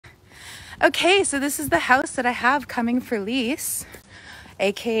Okay, so this is the house that I have coming for lease,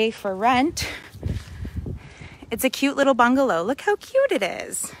 aka for rent. It's a cute little bungalow. Look how cute it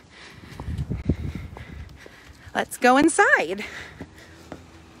is. Let's go inside.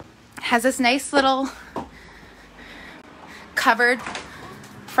 It has this nice little covered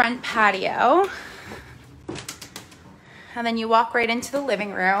front patio. And then you walk right into the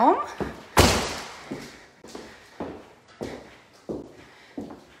living room.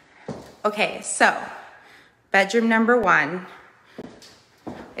 Okay, so bedroom number 1.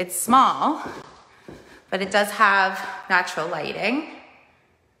 It's small, but it does have natural lighting.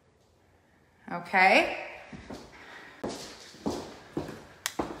 Okay.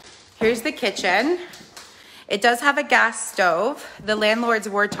 Here's the kitchen. It does have a gas stove. The landlords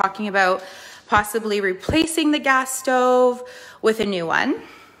were talking about possibly replacing the gas stove with a new one.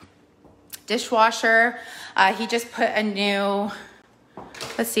 Dishwasher, he just put a new,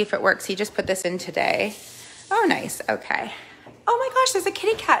 let's see if it works. He just put this in today. Oh, nice, okay. Oh my gosh, there's a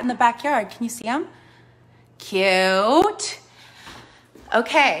kitty cat in the backyard. Can you see him? Cute.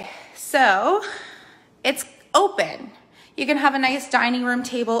 Okay, so it's open. You can have a nice dining room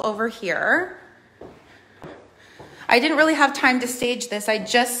table over here. I didn't really have time to stage this. I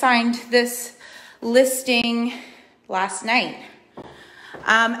just signed this listing last night.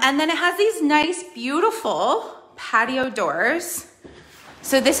 And then it has these nice, beautiful patio doors.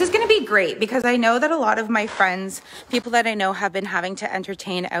 So this is gonna be great because I know that a lot of my friends, people that I know, have been having to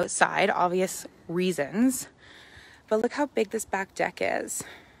entertain outside, obvious reasons. But look how big this back deck is.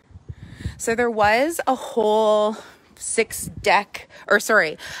 So there was a whole a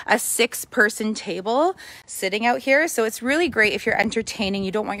 6-person table sitting out here. So it's really great if you're entertaining.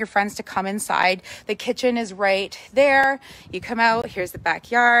 You don't want your friends to come inside. The kitchen is right there. You come out, here's the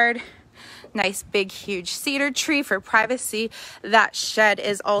backyard. Nice big huge cedar tree for privacy. That shed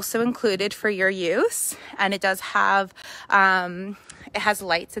is also included for your use, and it does have it has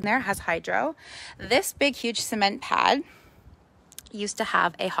lights in there, it has hydro. This big huge cement pad used to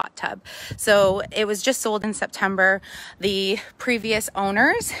have a hot tub, so it was just sold in September. The previous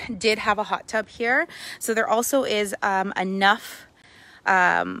owners did have a hot tub here, so there also is enough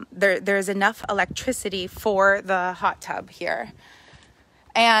there's enough electricity for the hot tub here.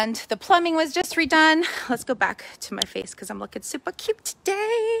 And the plumbing was just redone. Let's go back to my face because I'm looking super cute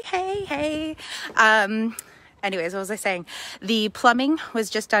today. Hey. Anyways, what was I saying? The plumbing was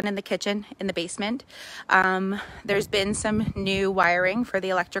just done in the kitchen, in the basement. There's been some new wiring for the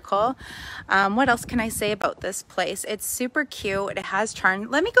electrical. What else can I say about this place? It's super cute. It has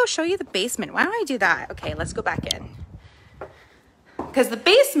charm. Let me go show you the basement. Why don't I do that? Okay, let's go back in. Because the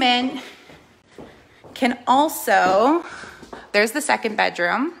basement can also... There's the second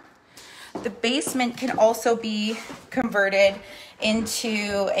bedroom. The basement can also be converted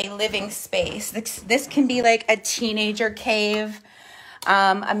into a living space. This can be like a teenager cave,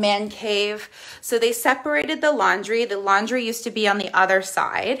 a man cave. So they separated the laundry. The laundry used to be on the other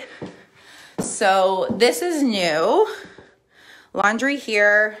side. So this is new. Laundry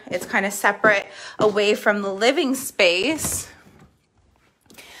here. It's kind of separate away from the living space.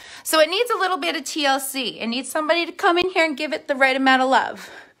 So it needs a little bit of TLC. It needs somebody to come in here and give it the right amount of love.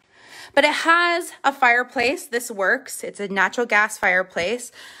 But it has a fireplace. This works. It's a natural gas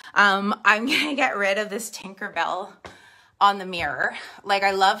fireplace. I'm gonna get rid of this Tinkerbell on the mirror. Like,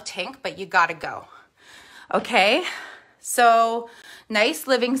 I love Tink, but you gotta go. Okay, so nice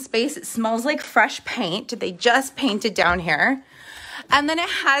living space. It smells like fresh paint. They just painted down here. And then it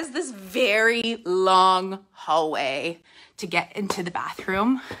has this very long hallway to get into the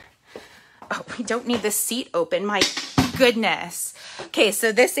bathroom. Oh, we don't need the seat open, my goodness. Okay,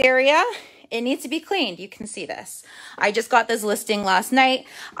 so this area, it needs to be cleaned. You can see this. I just got this listing last night.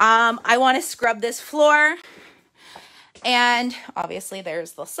 I want to scrub this floor. And obviously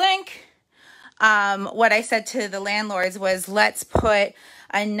there's the sink. What I said to the landlords was, let's put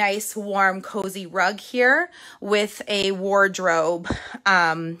a nice warm cozy rug here with a wardrobe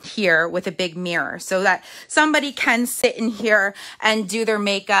here with a big mirror so that somebody can sit in here and do their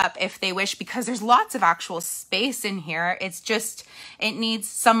makeup if they wish, because there's lots of actual space in here. It's just, it needs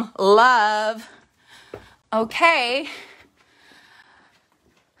some love. Okay,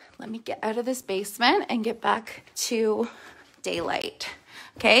 let me get out of this basement and get back to daylight.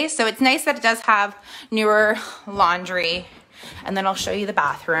 Okay, so it's nice that it does have newer laundry. And then I'll show you the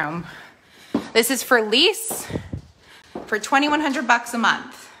bathroom. This is for lease for $2,100 a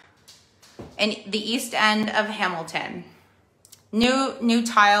month in the east end of Hamilton. New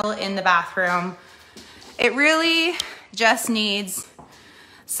tile in the bathroom. It really just needs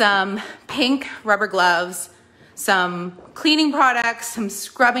some pink rubber gloves, some cleaning products, some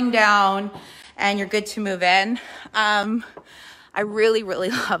scrubbing down, and you're good to move in. I really, really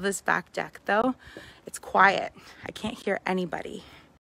love this back deck though. It's quiet. I can't hear anybody.